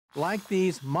like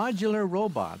these modular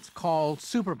robots called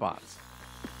superbots.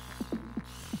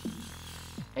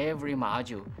 Every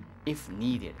module, if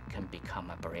needed, can become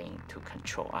a brain to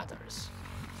control others.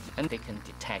 And they can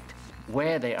detect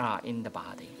where they are in the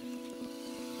body.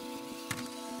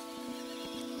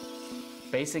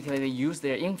 Basically, they use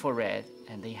their infrared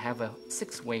and they have a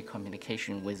six-way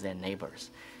communication with their neighbors.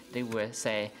 They will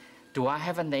say, do I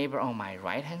have a neighbor on my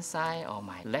right-hand side or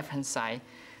my left-hand side?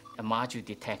 A module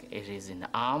detects it is in the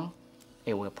arm,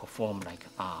 it will perform like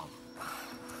arm.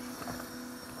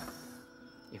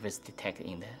 If it's detected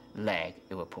in the leg,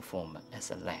 it will perform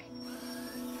as a leg.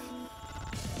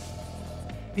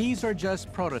 These are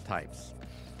just prototypes.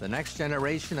 The next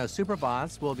generation of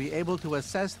superbots will be able to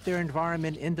assess their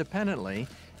environment independently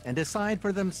and decide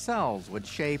for themselves what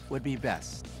shape would be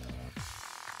best.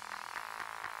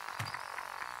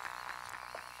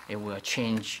 It will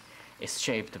change its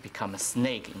shape to become a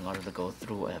snake in order to go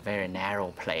through a very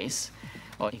narrow place.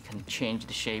 Or it can change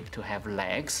the shape to have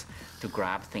legs to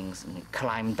grab things and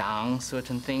climb down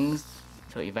certain things.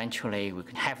 So eventually we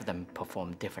can have them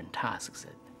perform different tasks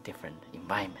in different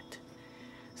environment.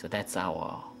 So that's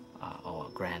our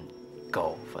grand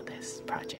goal for this project.